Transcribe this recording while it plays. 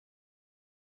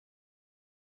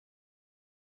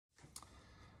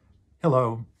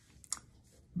Hello.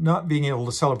 Not being able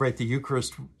to celebrate the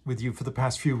Eucharist with you for the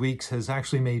past few weeks has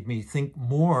actually made me think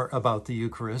more about the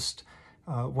Eucharist.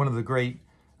 One of the great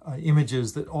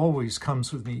images that always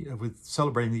comes with me with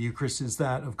celebrating the Eucharist is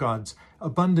that of God's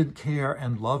abundant care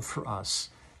and love for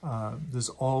us. There's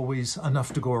always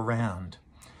enough to go around.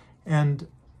 And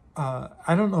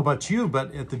I don't know about you,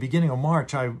 but at the beginning of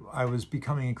March, I was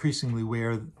becoming increasingly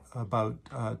aware about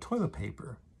toilet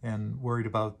paper and worried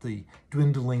about the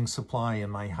dwindling supply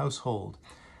in my household.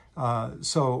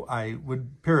 So I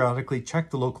would periodically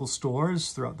check the local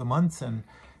stores throughout the month and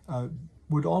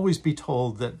would always be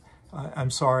told that, I'm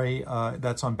sorry,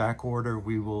 that's on back order.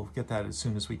 We will get that as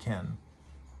soon as we can.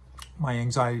 My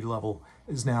anxiety level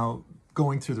is now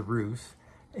going through the roof.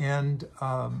 And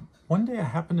one day I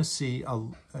happened to see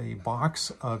a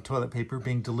box of toilet paper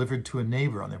being delivered to a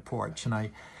neighbor on their porch. And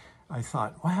I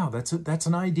thought, wow, that's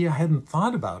an idea I hadn't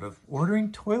thought about, of ordering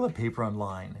toilet paper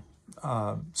online.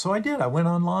 So I did. I went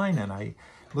online and I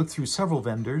looked through several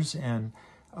vendors, and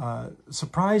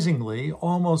surprisingly,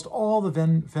 almost all the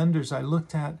vendors I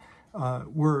looked at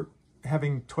were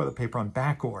having toilet paper on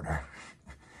back order.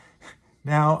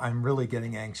 Now I'm really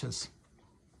getting anxious.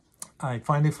 I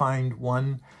finally find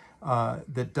one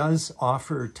that does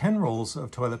offer 10 rolls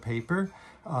of toilet paper,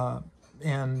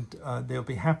 and they'll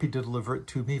be happy to deliver it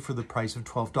to me for the price of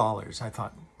 $12. I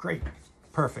thought, great,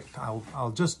 perfect.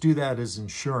 I'll just do that as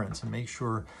insurance and make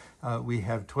sure we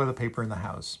have toilet paper in the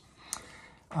house.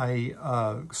 I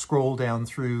scroll down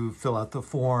through, fill out the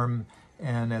form,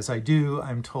 and as I do,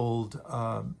 I'm told,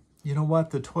 you know what,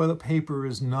 the toilet paper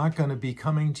is not going to be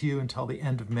coming to you until the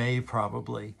end of May,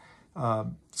 probably.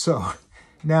 So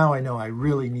now I know I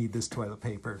really need this toilet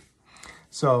paper.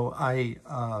 So I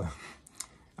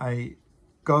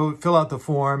go fill out the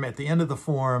form. At the end of the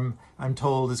form, I'm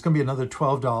told it's going to be another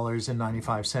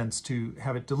 $12.95 to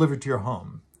have it delivered to your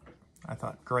home. I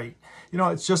thought, great. You know,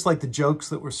 it's just like the jokes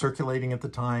that were circulating at the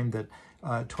time that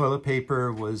toilet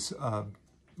paper was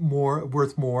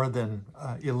worth more than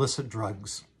illicit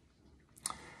drugs.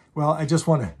 Well, I just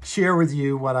want to share with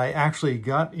you what I actually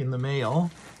got in the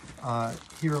mail.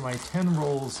 Here are my 10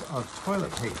 rolls of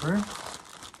toilet paper.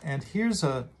 And here's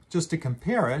just to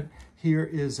compare it, here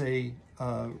is a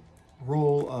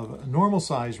normal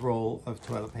size roll of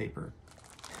toilet paper.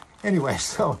 Anyway,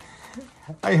 so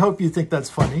I hope you think that's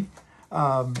funny.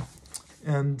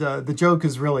 The joke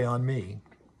is really on me,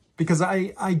 because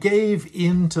I gave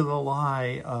into the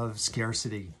lie of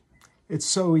scarcity. It's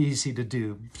so easy to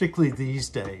do, particularly these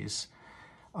days.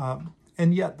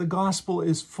 And yet the gospel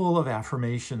is full of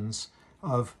affirmations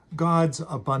of God's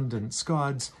abundance,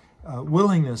 God's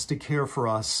willingness to care for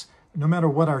us, no matter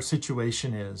what our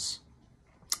situation is.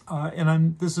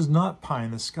 This is not pie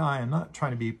in the sky. I'm not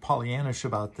trying to be Pollyannish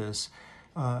about this.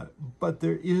 But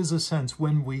there is a sense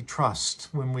when we trust,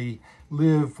 when we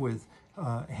live with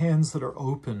hands that are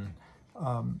open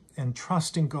and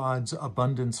trust in God's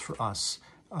abundance for us,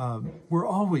 we're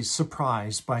always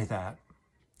surprised by that.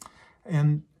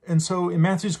 And so in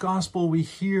Matthew's gospel, we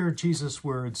hear Jesus'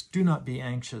 words, do not be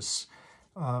anxious.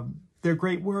 They're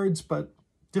great words, but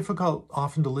difficult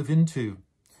often to live into.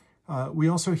 We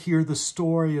also hear the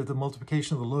story of the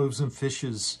multiplication of the loaves and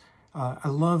fishes. I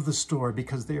love the story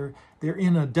because they're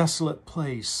in a desolate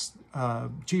place.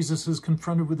 Jesus is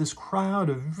confronted with this crowd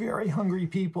of very hungry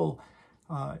people,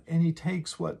 and he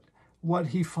takes what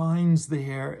he finds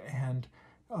there and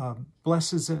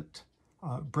blesses it,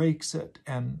 breaks it,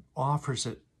 and offers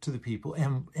it to the people.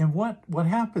 And what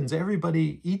happens?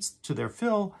 Everybody eats to their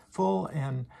full,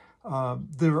 and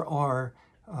there are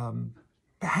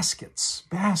baskets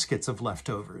of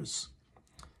leftovers.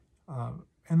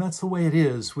 And that's the way it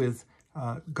is with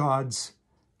God's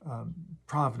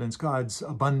providence, God's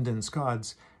abundance,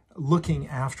 God's looking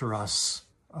after us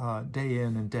day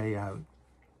in and day out.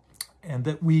 And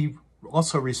that we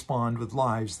also respond with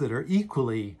lives that are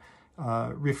equally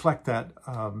reflect that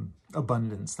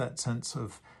abundance, that sense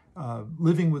of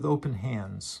living with open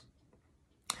hands.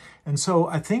 And so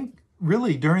I think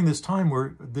really during this time,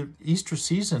 the Easter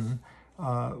season,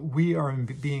 we are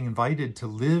being invited to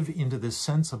live into this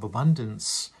sense of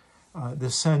abundance,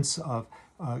 this sense of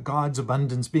God's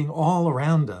abundance being all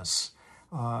around us.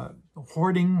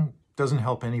 Hoarding doesn't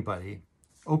help anybody.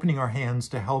 Opening our hands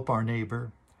to help our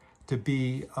neighbor, to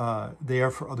be there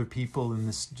for other people in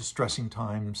this distressing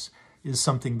times, is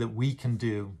something that we can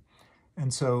do.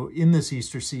 And so in this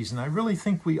Easter season, I really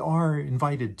think we are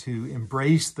invited to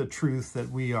embrace the truth that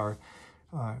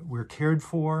we're cared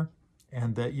for,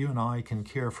 and that you and I can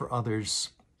care for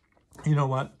others. You know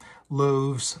what?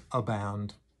 Loaves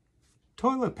abound.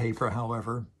 Toilet paper,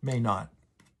 however, may not.